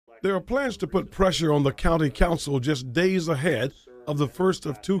There are plans to put pressure on the county council just days ahead of the first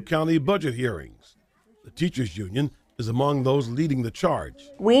of two county budget hearings. The teachers union is among those leading the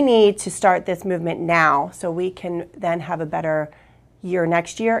charge. We need to start this movement now so we can then have a better year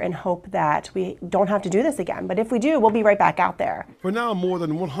next year and hope that we don't have to do this again. But if we do, we'll be right back out there. For now, more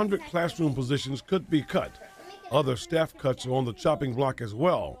than 100 classroom positions could be cut. Other staff cuts are on the chopping block as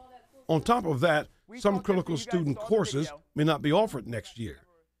well. On top of that, some critical student courses may not be offered next year.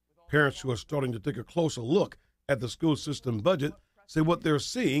 Parents who are starting to take a closer look at the school system budget say what they're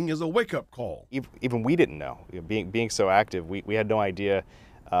seeing is a wake-up call. Even we didn't know. Being so active, we had no idea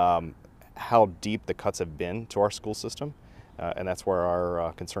how deep the cuts have been to our school system. And that's where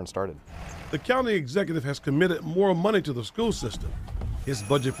our concern started. The county executive has committed more money to the school system. His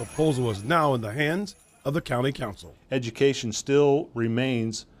budget proposal is now in the hands of the county council. Education still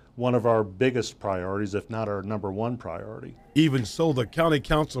remains one of our biggest priorities, if not our #1 priority. Even so, the county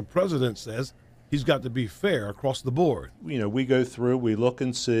council president says he's got to be fair across the board. You know, we go through, we look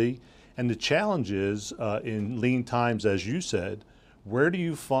and see, and the challenge is in lean times, as you said, where do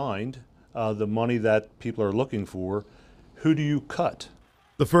you find the money that people are looking for? Who do you cut?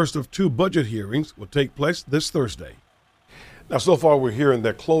 The first of two budget hearings will take place this Thursday. Now, so far we're hearing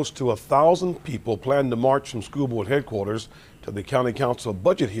that close to 1,000 people plan to march from school board headquarters to the county council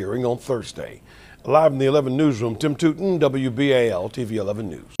budget hearing on Thursday. Live in the 11 newsroom, Tim Tootin, WBAL-TV 11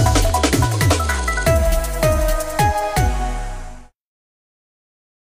 News.